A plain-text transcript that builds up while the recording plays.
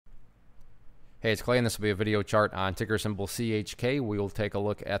Hey, it's Clay, and this will be a video chart on ticker symbol CHK. We will take a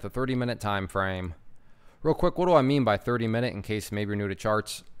look at the 30-minute time frame. Real quick, what do I mean by 30-minute in case maybe you're new to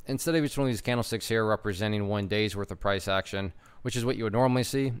charts? Instead of each one of these candlesticks here representing 1 day's worth of price action, which is what you would normally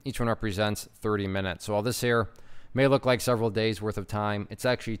see, each one represents 30 minutes. So all this here may look like several days worth of time. It's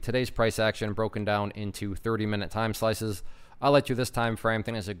actually today's price action broken down into 30-minute time slices. I like to this time frame. I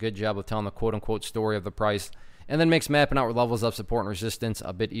think it's a good job of telling the quote-unquote story of the price, and then makes mapping out levels of support and resistance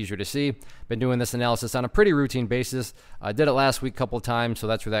a bit easier to see. Been doing this analysis on a pretty routine basis. I did it last week a couple of times, so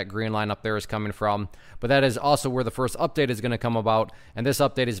that's where that green line up there is coming from. But that is also where the first update is going to come about, and this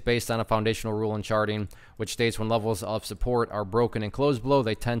update is based on a foundational rule in charting, which states when levels of support are broken and closed below,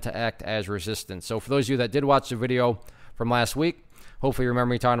 they tend to act as resistance. So for those of you that did watch the video from last week, hopefully you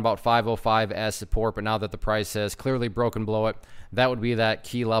remember me talking about 505 as support, but now that the price has clearly broken below it, that would be that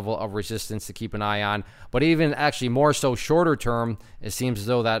key level of resistance to keep an eye on. But even actually more so shorter term, it seems as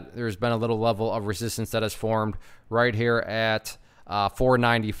though that there's been a little level of resistance that has formed right here at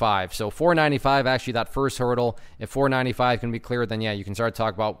 495. So 495, actually that first hurdle, if 495 can be cleared, then yeah, you can start to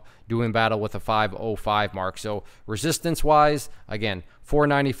talk about doing battle with a 505 mark. So resistance wise, again,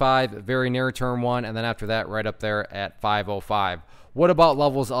 495, very near term one, and then after that, right up there at 505. What about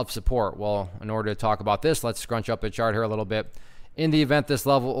levels of support? Well, in order to talk about this, let's scrunch up the chart here a little bit. In the event this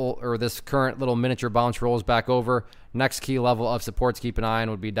level or this current little miniature bounce rolls back over, next key level of support to keep an eye on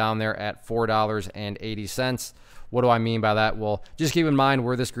would be down there at $4.80. What do I mean by that? Well, just keep in mind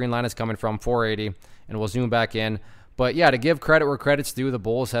where this green line is coming from, 480, and we'll zoom back in. But yeah, to give credit where credit's due, the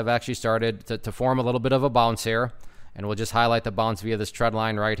bulls have actually started to form a little bit of a bounce here, and we'll just highlight the bounce via this trend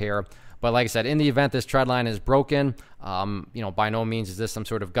line right here. But like I said, in the event this trend line is broken, by no means is this some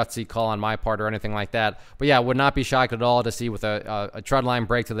sort of gutsy call on my part or anything like that. But yeah, would not be shocked at all to see with a trend line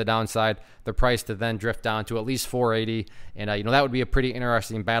break to the downside, the price to then drift down to at least 480. And, that would be a pretty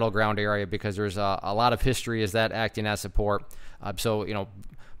interesting battleground area because there's a lot of history as that acting as support.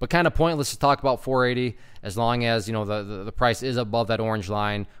 But kind of pointless to talk about 480 as long as, the price is above that orange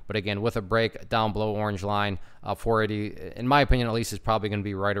line. But again, with a break down below orange line, 480, in my opinion at least, is probably going to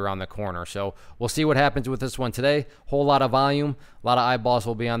be right around the corner. So we'll see what happens with this one today. Whole lot of volume, a lot of eyeballs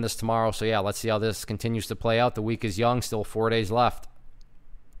will be on this tomorrow. So yeah, let's see how this continues to play out. The week is young, still 4 days left.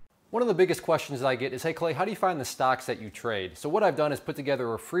 One of the biggest questions that I get is, hey Clay, how do you find the stocks that you trade? So what I've done is put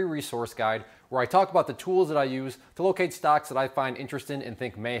together a free resource guide where I talk about the tools that I use to locate stocks that I find interesting and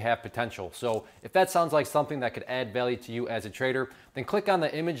think may have potential. So if that sounds like something that could add value to you as a trader, then click on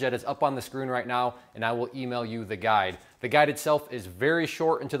the image that is up on the screen right now and I will email you the guide. The guide itself is very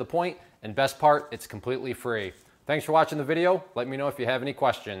short and to the point, and best part, it's completely free. Thanks for watching the video. Let me know if you have any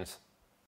questions.